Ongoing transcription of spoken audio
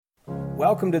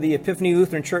Welcome to the Epiphany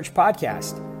Lutheran Church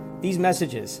podcast. These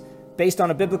messages, based on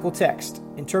a biblical text,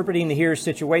 interpreting the hearer's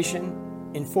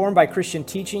situation, informed by Christian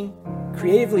teaching,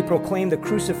 creatively proclaim the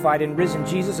crucified and risen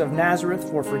Jesus of Nazareth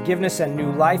for forgiveness and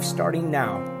new life starting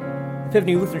now.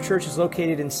 Epiphany Lutheran Church is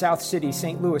located in South City,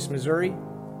 St. Louis, Missouri.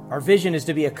 Our vision is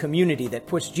to be a community that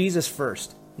puts Jesus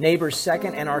first, neighbors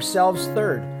second, and ourselves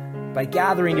third, by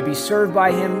gathering to be served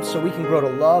by Him so we can grow to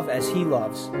love as He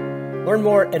loves. Learn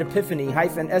more at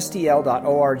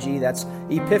epiphany-stl.org. That's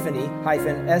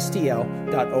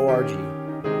epiphany-stl.org.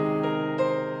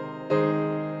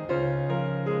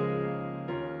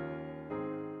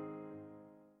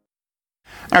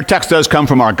 Our text does come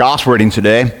from our gospel reading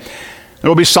today. There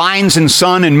will be signs in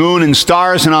sun and moon and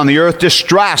stars, and on the earth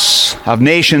distress of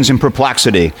nations in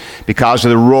perplexity because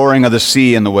of the roaring of the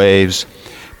sea and the waves.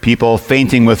 People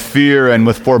fainting with fear and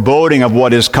with foreboding of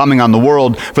what is coming on the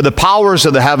world, for the powers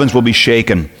of the heavens will be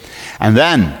shaken. And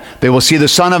then they will see the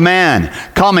Son of Man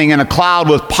coming in a cloud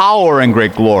with power and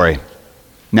great glory.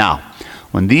 Now,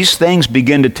 when these things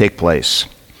begin to take place,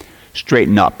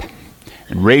 straighten up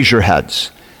and raise your heads,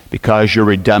 because your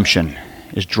redemption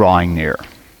is drawing near.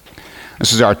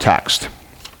 This is our text.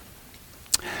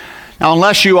 Now,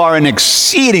 unless you are an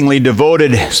exceedingly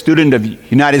devoted student of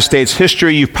United States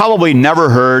history, you've probably never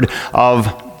heard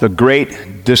of the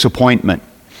Great Disappointment.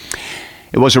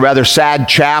 It was a rather sad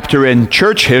chapter in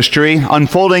church history,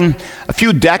 unfolding a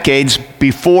few decades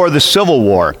before the Civil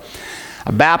War.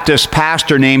 A Baptist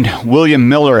pastor named William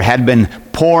Miller had been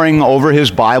poring over his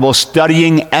Bible,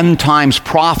 studying end times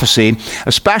prophecy,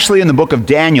 especially in the book of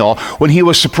Daniel, when he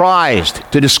was surprised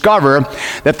to discover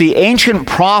that the ancient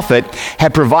prophet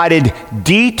had provided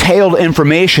detailed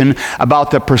information about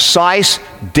the precise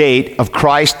date of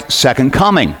Christ's second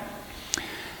coming.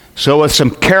 So with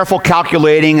some careful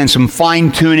calculating and some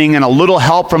fine-tuning and a little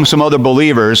help from some other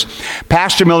believers,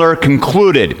 Pastor Miller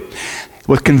concluded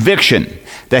with conviction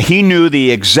that he knew the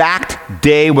exact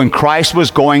day when Christ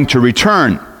was going to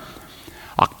return.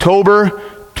 October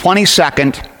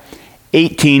 22nd,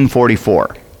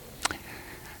 1844.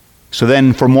 So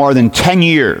then for more than 10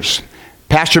 years,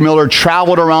 Pastor Miller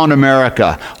traveled around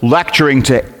America, lecturing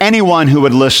to anyone who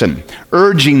would listen,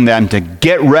 urging them to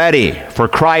get ready for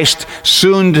Christ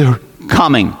soon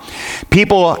coming.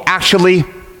 People actually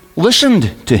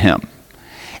listened to him.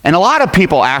 And a lot of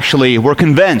people actually were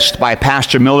convinced by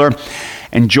Pastor Miller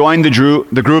and joined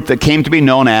the group that came to be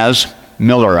known as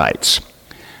Millerites.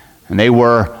 And they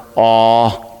were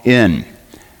all in.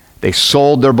 They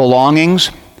sold their belongings,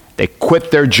 they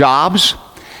quit their jobs,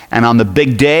 and on the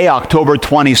big day, October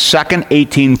 22nd,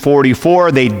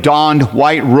 1844, they donned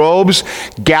white robes,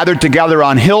 gathered together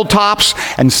on hilltops,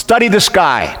 and studied the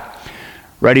sky,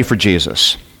 ready for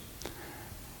Jesus.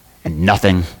 And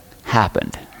nothing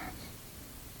happened.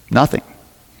 Nothing.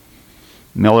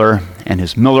 Miller and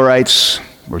his Millerites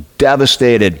were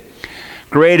devastated.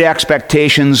 Great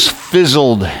expectations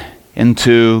fizzled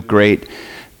into great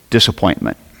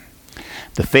disappointment.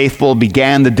 The faithful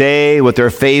began the day with their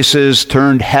faces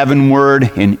turned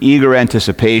heavenward in eager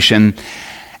anticipation,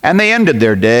 and they ended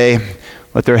their day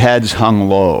with their heads hung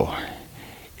low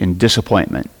in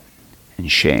disappointment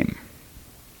and shame.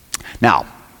 Now,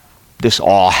 this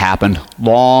all happened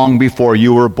long before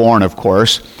you were born, of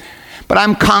course. But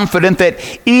I'm confident that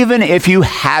even if you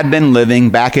had been living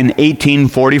back in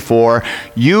 1844,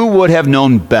 you would have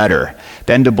known better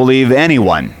than to believe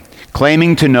anyone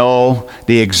claiming to know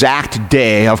the exact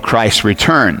day of Christ's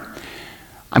return.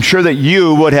 I'm sure that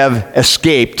you would have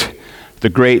escaped the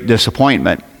great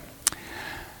disappointment.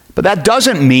 But that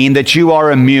doesn't mean that you are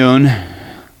immune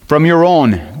from your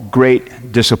own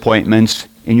great disappointments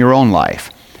in your own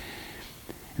life.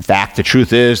 In fact, the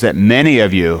truth is that many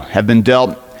of you have been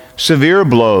dealt severe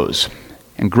blows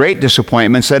and great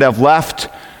disappointments that have left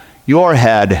your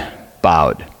head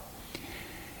bowed.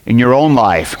 In your own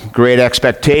life, great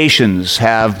expectations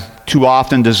have too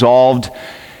often dissolved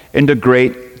into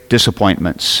great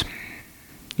disappointments.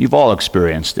 You've all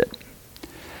experienced it.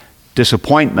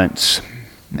 Disappointments,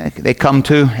 they come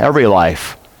to every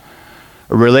life.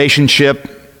 A relationship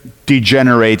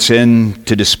degenerates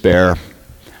into despair.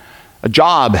 A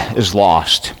job is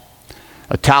lost.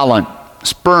 A talent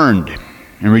spurned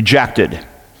and rejected.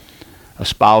 A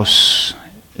spouse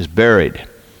is buried.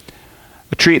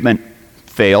 A treatment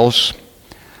fails.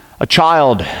 A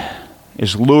child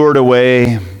is lured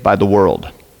away by the world.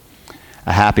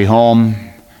 A happy home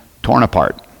torn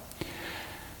apart.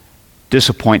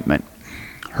 Disappointment,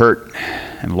 hurt,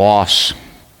 and loss.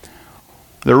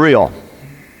 They're real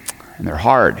and they're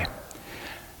hard.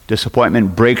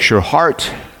 Disappointment breaks your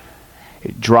heart.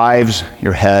 It drives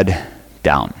your head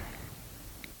down.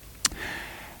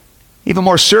 Even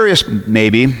more serious,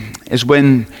 maybe, is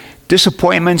when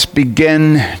disappointments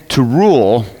begin to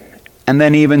rule and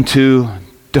then even to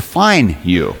define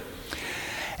you.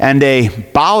 And a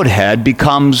bowed head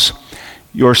becomes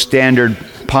your standard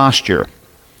posture.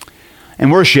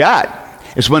 And worse yet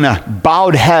is when a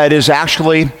bowed head is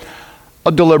actually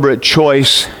a deliberate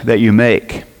choice that you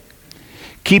make.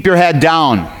 Keep your head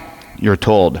down, you're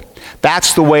told.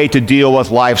 That's the way to deal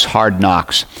with life's hard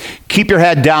knocks. Keep your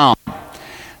head down.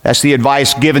 That's the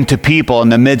advice given to people in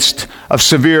the midst of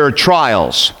severe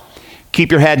trials.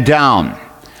 Keep your head down.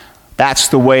 That's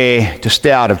the way to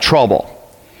stay out of trouble.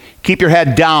 Keep your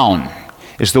head down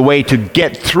is the way to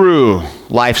get through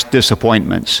life's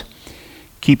disappointments.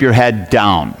 Keep your head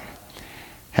down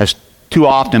has too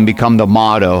often become the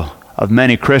motto of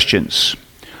many Christians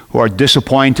who are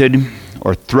disappointed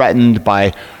or threatened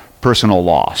by personal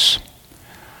loss.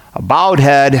 A bowed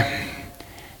head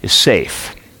is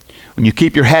safe. When you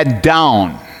keep your head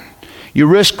down, you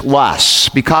risk less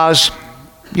because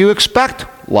you expect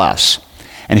less.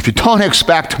 And if you don't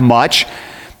expect much,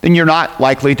 then you're not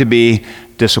likely to be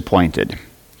disappointed.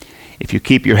 If you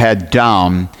keep your head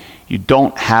down, you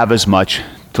don't have as much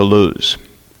to lose.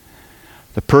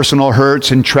 The personal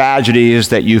hurts and tragedies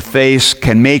that you face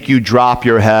can make you drop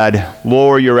your head,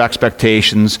 lower your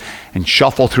expectations, and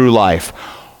shuffle through life,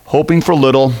 hoping for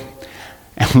little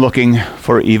and looking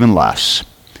for even less.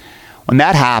 When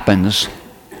that happens,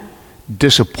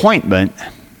 disappointment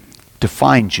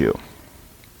defines you.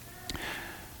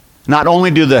 Not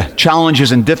only do the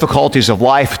challenges and difficulties of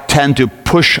life tend to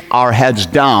push our heads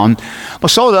down, but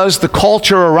so does the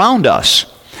culture around us.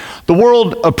 The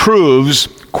world approves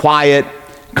quiet,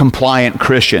 compliant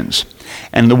Christians,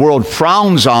 and the world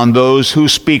frowns on those who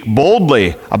speak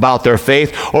boldly about their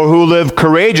faith or who live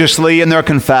courageously in their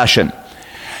confession.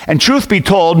 And truth be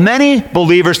told, many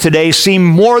believers today seem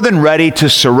more than ready to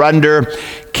surrender,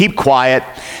 keep quiet,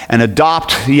 and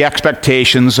adopt the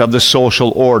expectations of the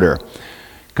social order.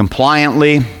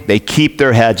 Compliantly, they keep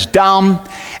their heads down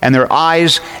and their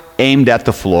eyes aimed at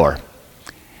the floor.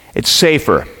 It's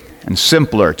safer and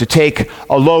simpler to take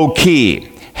a low-key,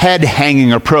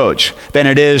 head-hanging approach than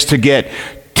it is to get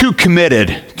too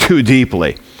committed too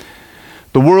deeply.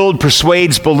 The world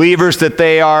persuades believers that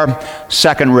they are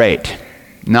second-rate,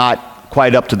 not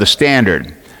quite up to the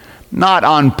standard, not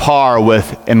on par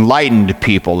with enlightened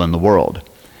people in the world.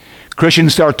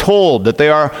 Christians are told that they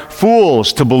are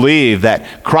fools to believe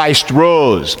that Christ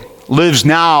rose, lives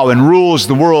now, and rules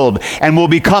the world, and will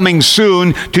be coming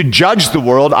soon to judge the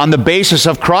world on the basis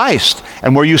of Christ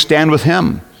and where you stand with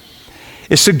Him.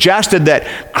 It's suggested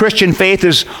that Christian faith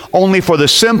is only for the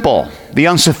simple, the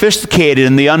unsophisticated,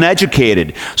 and the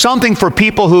uneducated, something for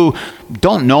people who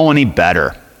don't know any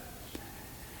better.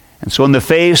 And so in the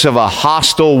face of a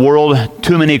hostile world,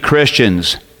 too many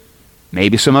Christians,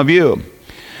 maybe some of you,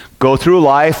 go through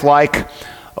life like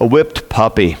a whipped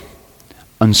puppy,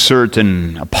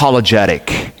 uncertain,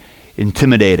 apologetic,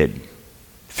 intimidated,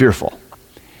 fearful.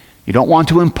 You don't want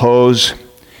to impose.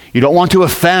 You don't want to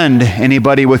offend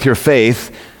anybody with your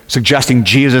faith, suggesting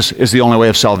Jesus is the only way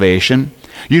of salvation.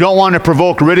 You don't want to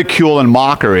provoke ridicule and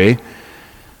mockery.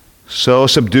 So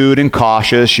subdued and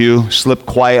cautious, you slip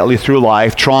quietly through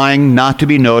life, trying not to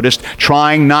be noticed,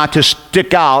 trying not to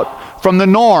stick out from the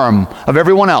norm of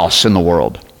everyone else in the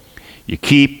world. You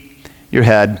keep your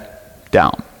head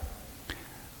down.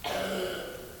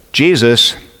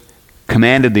 Jesus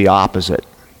commanded the opposite.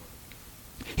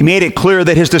 He made it clear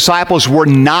that his disciples were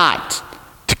not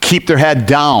to keep their head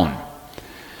down.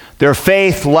 Their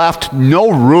faith left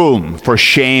no room for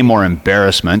shame or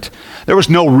embarrassment. There was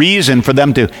no reason for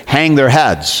them to hang their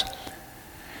heads.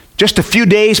 Just a few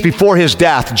days before his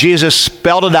death, Jesus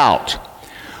spelled it out.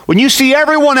 When you see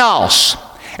everyone else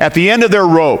at the end of their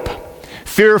rope,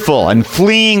 fearful and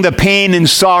fleeing the pain and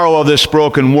sorrow of this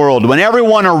broken world, when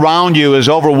everyone around you is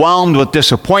overwhelmed with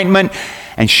disappointment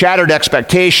and shattered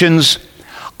expectations,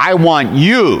 I want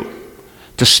you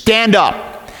to stand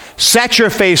up, set your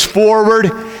face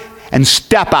forward, and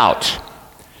step out.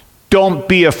 Don't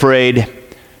be afraid.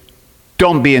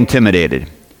 Don't be intimidated.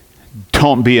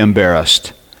 Don't be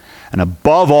embarrassed. And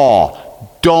above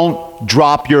all, don't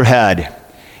drop your head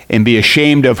and be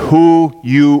ashamed of who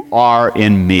you are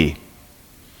in me.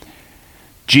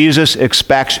 Jesus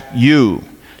expects you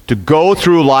to go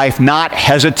through life not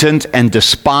hesitant and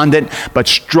despondent, but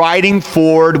striding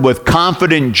forward with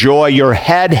confident joy, your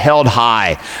head held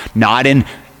high, not in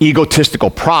egotistical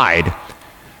pride,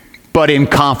 but in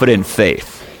confident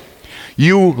faith.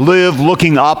 You live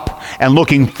looking up and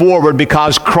looking forward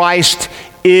because Christ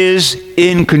is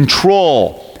in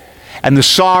control. And the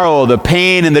sorrow, the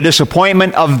pain, and the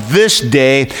disappointment of this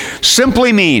day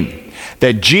simply mean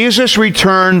that Jesus'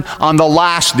 return on the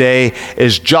last day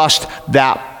is just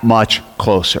that much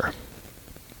closer.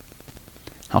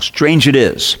 How strange it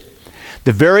is.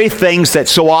 The very things that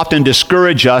so often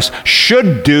discourage us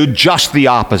should do just the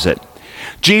opposite.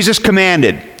 Jesus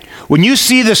commanded, when you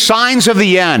see the signs of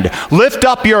the end, lift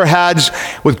up your heads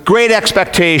with great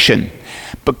expectation.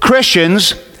 But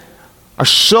Christians are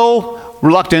so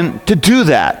reluctant to do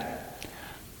that.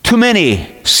 Too many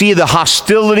see the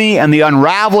hostility and the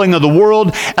unraveling of the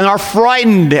world and are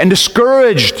frightened and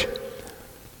discouraged.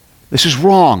 This is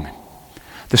wrong.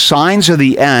 The signs of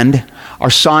the end are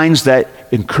signs that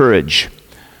encourage.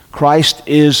 Christ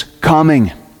is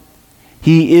coming.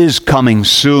 He is coming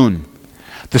soon.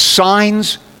 The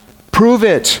signs prove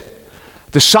it.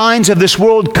 The signs of this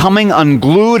world coming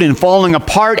unglued and falling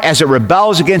apart as it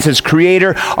rebels against its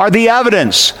Creator are the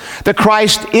evidence that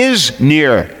Christ is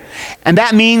near. And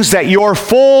that means that your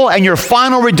full and your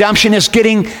final redemption is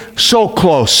getting so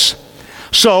close.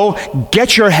 So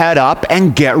get your head up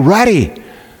and get ready.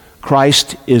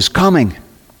 Christ is coming.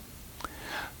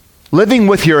 Living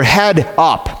with your head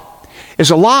up is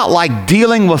a lot like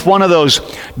dealing with one of those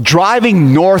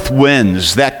driving north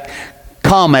winds that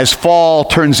come as fall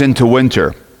turns into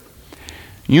winter.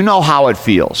 You know how it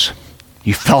feels.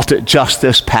 You felt it just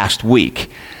this past week.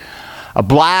 A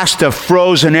blast of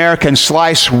frozen air can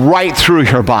slice right through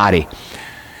your body.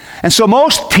 And so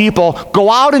most people go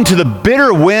out into the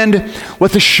bitter wind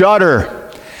with a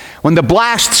shudder. When the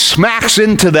blast smacks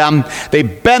into them, they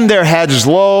bend their heads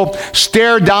low,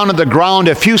 stare down at the ground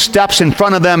a few steps in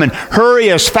front of them, and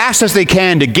hurry as fast as they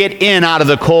can to get in out of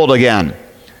the cold again.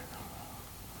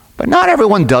 But not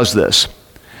everyone does this.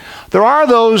 There are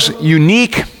those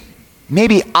unique,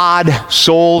 maybe odd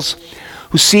souls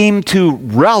who seem to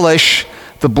relish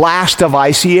the blast of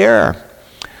icy air.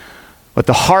 With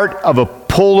the heart of a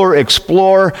polar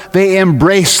explorer, they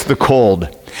embrace the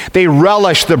cold. They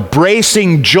relish the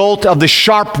bracing jolt of the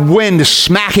sharp wind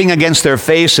smacking against their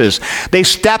faces. They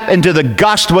step into the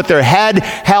gust with their head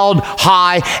held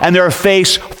high and their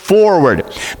face forward.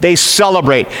 They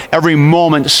celebrate every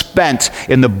moment spent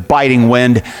in the biting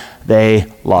wind. They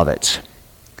love it.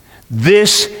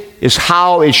 This is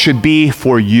how it should be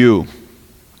for you.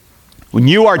 When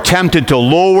you are tempted to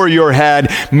lower your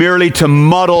head merely to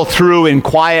muddle through in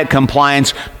quiet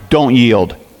compliance, don't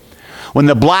yield. When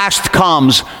the blast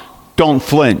comes, don't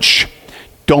flinch.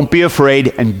 Don't be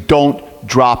afraid and don't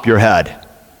drop your head.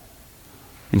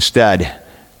 Instead,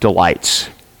 delight.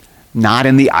 Not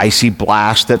in the icy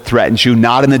blast that threatens you,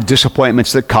 not in the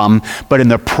disappointments that come, but in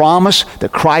the promise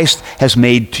that Christ has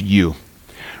made to you.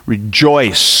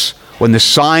 Rejoice when the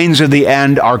signs of the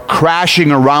end are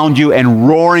crashing around you and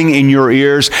roaring in your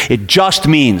ears. It just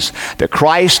means that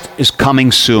Christ is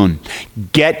coming soon.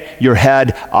 Get your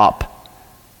head up.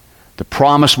 The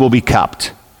promise will be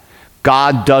kept.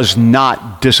 God does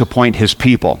not disappoint his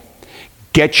people.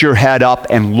 Get your head up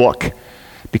and look,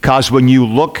 because when you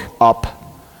look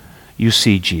up, you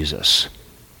see Jesus.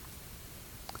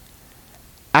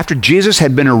 After Jesus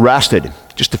had been arrested,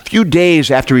 just a few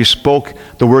days after he spoke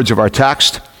the words of our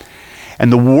text,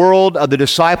 and the world of the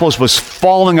disciples was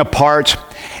falling apart,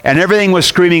 and everything was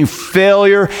screaming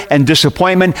failure and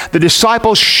disappointment, the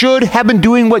disciples should have been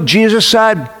doing what Jesus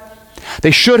said.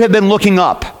 They should have been looking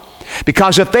up,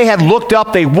 because if they had looked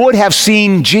up, they would have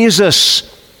seen Jesus.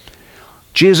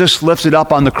 Jesus lifted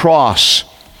up on the cross,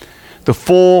 the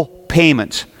full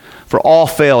payment for all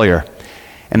failure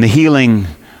and the healing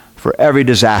for every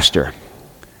disaster.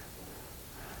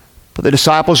 But the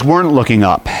disciples weren't looking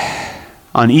up.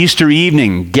 On Easter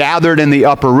evening, gathered in the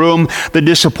upper room, the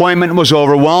disappointment was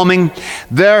overwhelming.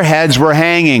 Their heads were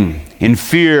hanging in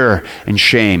fear and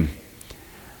shame.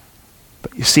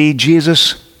 But you see,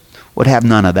 Jesus would have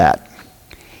none of that.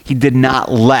 He did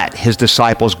not let his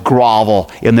disciples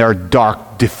grovel in their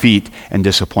dark defeat and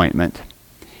disappointment.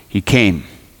 He came.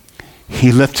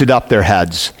 He lifted up their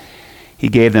heads. He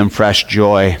gave them fresh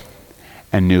joy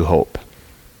and new hope.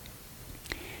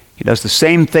 He does the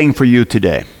same thing for you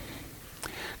today.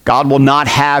 God will not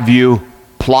have you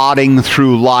plodding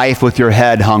through life with your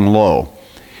head hung low.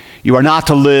 You are not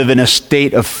to live in a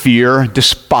state of fear,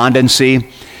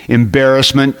 despondency,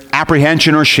 embarrassment,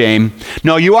 apprehension, or shame.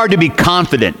 No, you are to be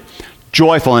confident,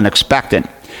 joyful, and expectant.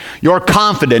 You're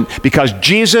confident because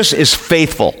Jesus is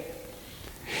faithful.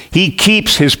 He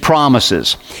keeps his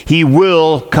promises. He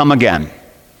will come again.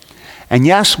 And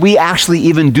yes, we actually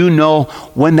even do know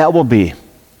when that will be.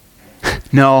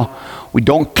 No, we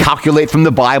don't calculate from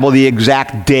the Bible the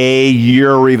exact day,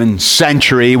 year, or even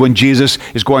century when Jesus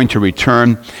is going to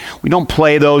return. We don't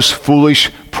play those foolish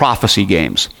prophecy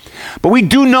games. But we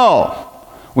do know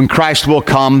when Christ will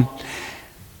come,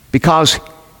 Because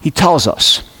he tells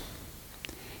us.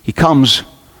 He comes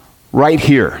right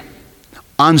here,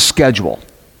 on schedule,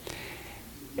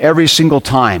 every single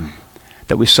time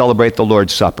that we celebrate the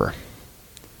Lord's Supper.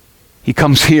 He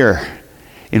comes here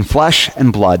in flesh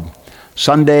and blood,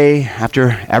 Sunday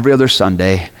after every other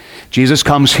Sunday. Jesus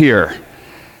comes here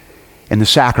in the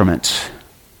sacraments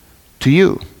to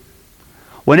you.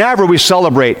 Whenever we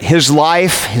celebrate his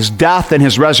life, his death, and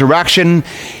his resurrection,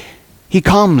 he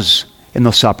comes in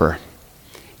the supper.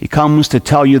 He comes to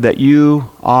tell you that you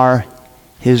are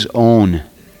his own.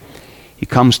 He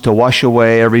comes to wash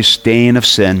away every stain of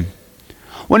sin.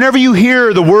 Whenever you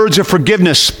hear the words of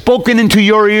forgiveness spoken into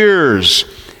your ears,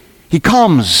 he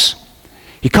comes.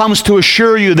 He comes to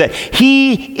assure you that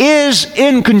he is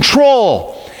in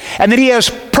control and that he has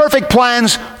perfect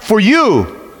plans for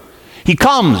you. He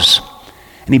comes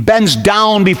and he bends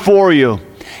down before you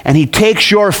and he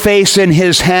takes your face in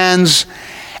his hands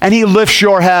and he lifts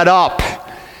your head up.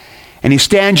 And he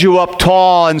stands you up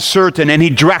tall and certain, and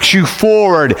he directs you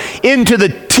forward into the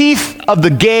teeth of the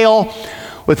gale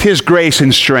with his grace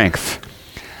and strength.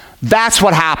 That's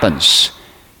what happens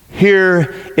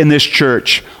here in this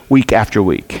church week after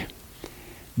week.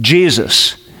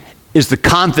 Jesus is the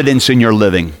confidence in your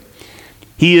living.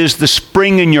 He is the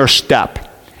spring in your step.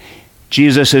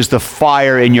 Jesus is the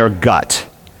fire in your gut.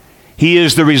 He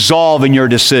is the resolve in your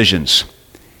decisions.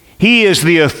 He is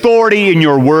the authority in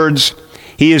your words.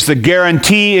 He is the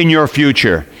guarantee in your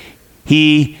future.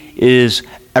 He is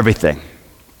everything.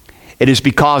 It is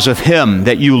because of him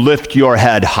that you lift your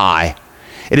head high.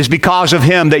 It is because of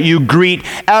him that you greet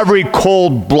every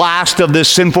cold blast of this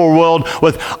sinful world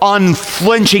with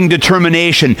unflinching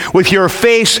determination, with your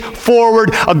face forward,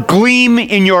 a gleam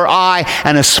in your eye,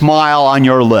 and a smile on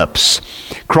your lips.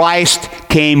 Christ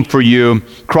came for you.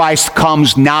 Christ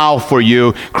comes now for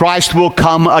you. Christ will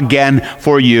come again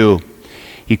for you.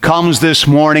 He comes this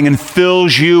morning and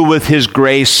fills you with his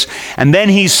grace, and then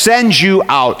he sends you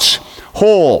out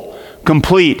whole,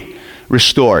 complete,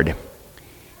 restored.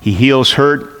 He heals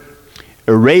hurt,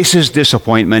 erases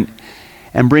disappointment,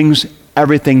 and brings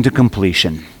everything to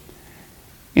completion,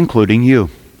 including you.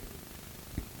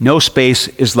 No space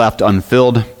is left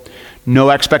unfilled. No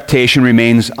expectation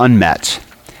remains unmet.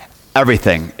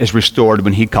 Everything is restored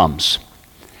when he comes.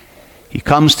 He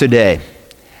comes today.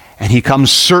 And he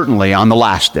comes certainly on the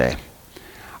last day.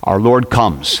 Our Lord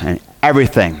comes, and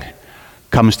everything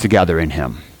comes together in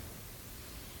him.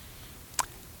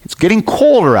 It's getting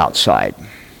colder outside.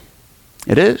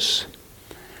 It is.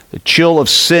 The chill of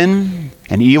sin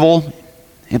and evil,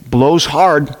 it blows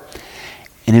hard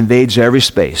and invades every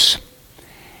space.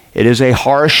 It is a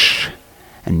harsh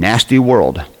and nasty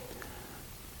world,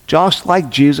 just like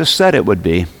Jesus said it would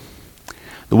be.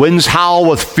 The winds howl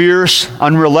with fierce,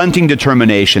 unrelenting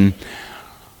determination,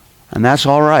 and that's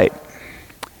all right.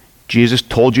 Jesus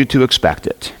told you to expect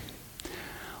it.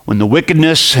 When the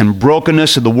wickedness and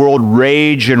brokenness of the world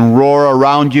rage and roar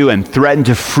around you and threaten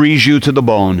to freeze you to the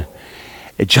bone,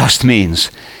 it just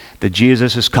means that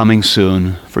Jesus is coming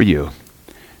soon for you.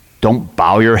 Don't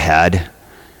bow your head.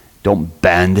 Don't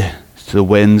bend to the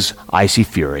wind's icy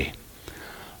fury.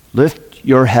 Lift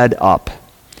your head up.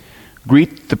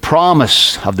 Greet the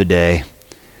promise of the day.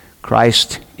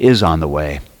 Christ is on the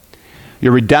way.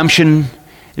 Your redemption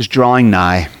is drawing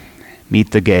nigh.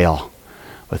 Meet the gale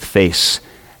with face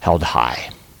held high.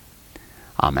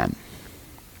 Amen.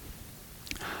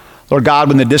 Lord God,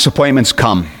 when the disappointments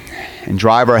come and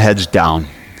drive our heads down,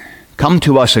 come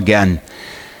to us again,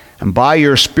 and by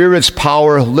your Spirit's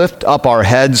power, lift up our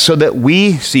heads so that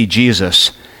we see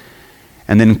Jesus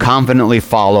and then confidently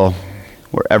follow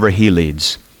wherever he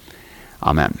leads.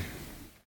 Amen.